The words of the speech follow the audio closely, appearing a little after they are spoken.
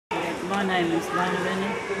My name is Lana Rennie.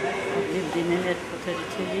 I've lived in Elliot for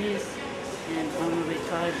 32 years and I'm a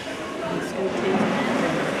retired school teacher now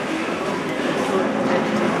and I've taught for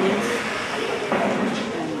 32 years.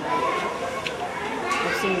 And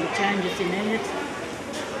I've seen the changes in Elliot.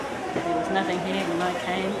 There was nothing here when I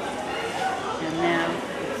came and now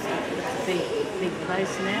it's a big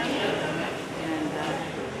place now and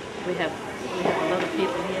we have a lot of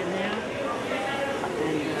people here now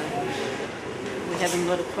and we're having a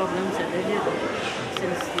lot of problems at Elliot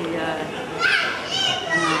since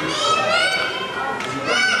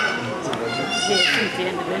the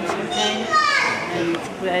intervention came, and it's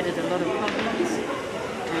created a lot of problems,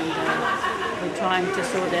 and we're trying to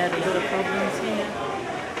sort out a lot of problems here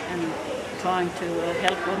and trying to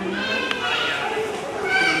help one another.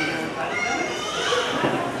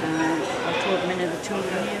 And I taught many of the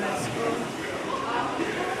children here at school,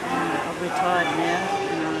 and I've retired now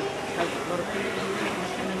and I help a lot of people here in the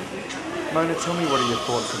community. Mona, tell me, what are your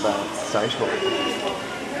thoughts about Statehood?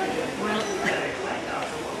 Well,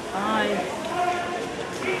 I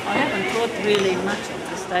haven't thought really much of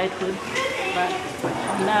the Statehood, but I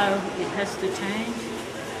know it has to change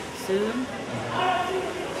soon.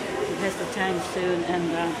 It has to change soon,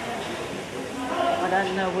 and I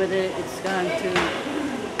don't know whether it's going to,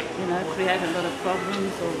 create a lot of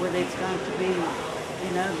problems or whether it's going to be,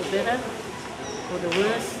 the better or the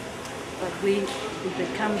worse. But if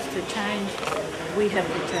it comes to change, we have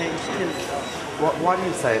to change too. Why do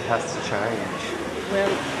you say it has to change?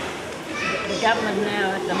 Well, the government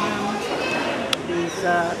now at the moment is,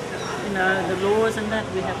 the laws and that,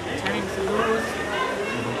 we have to change the laws,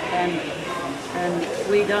 and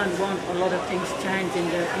we don't want a lot of things changed in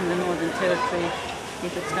the Northern Territory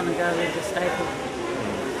if it's going to go with the Statehood.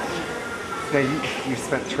 Now, you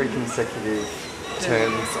spent 3 consecutive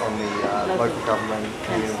terms on the local government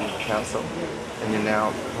community council, and you're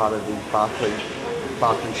now part of the Barclay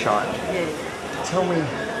Shire. Yeah. Tell me,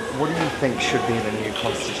 what do you think should be in the new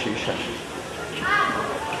constitution?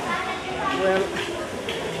 Well,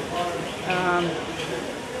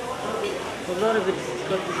 a lot of it's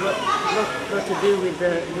got to do with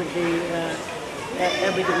the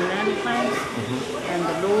Aboriginal land claims and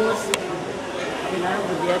the laws,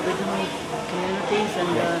 with the Aboriginal communities and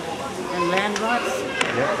land rights.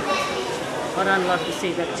 Yeah. I don't like to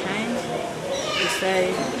see that change, to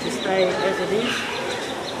stay as it is.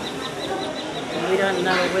 And we don't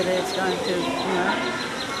know whether it's going to,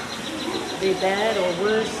 be bad or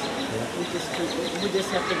worse. Yeah. We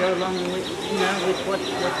just have to go along with, with what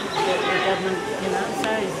the government,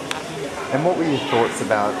 says. And what were your thoughts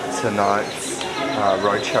about tonight's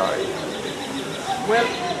roadshow? Well,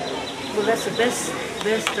 that's the best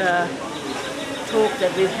talk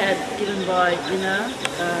that we've had, given by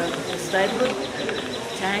the Statehood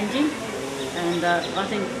changing, and I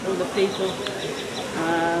think all the people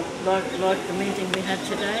like the meeting we had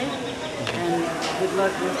today, and we'd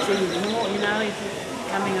like to see more,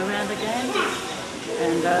 coming around again,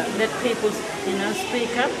 and let people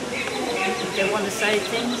speak up if they want to say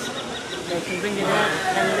things. They can bring it out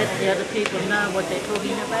and let the other people know what they're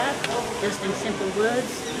talking about, just in simple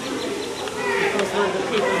words. Because all the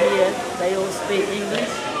people here, they all speak English.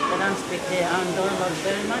 They don't speak their own dialogue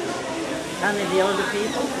very much, only the older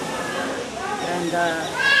people. And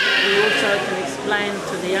we also can explain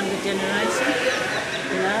to the younger generation,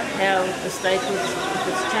 how the Statehood, if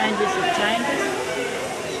it changes, it changes.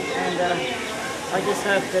 And I just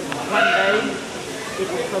hope that one day it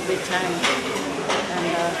will probably change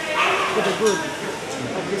and for the good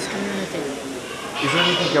of this community. Is there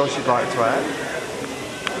anything else you'd like to add?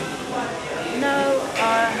 No,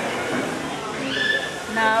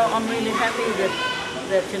 I'm really happy that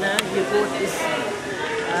you brought this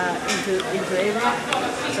into Elliot,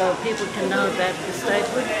 so people can know about the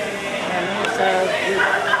Statehood, and also we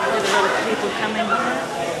have a lot of people coming here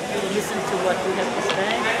to listen to what we have to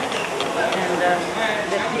say, and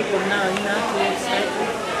let people know, towards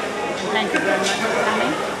Statehood. And thank you very much for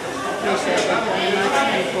coming. Appreciate it very much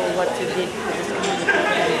and for what you did for this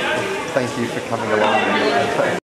community. Thank you for coming along.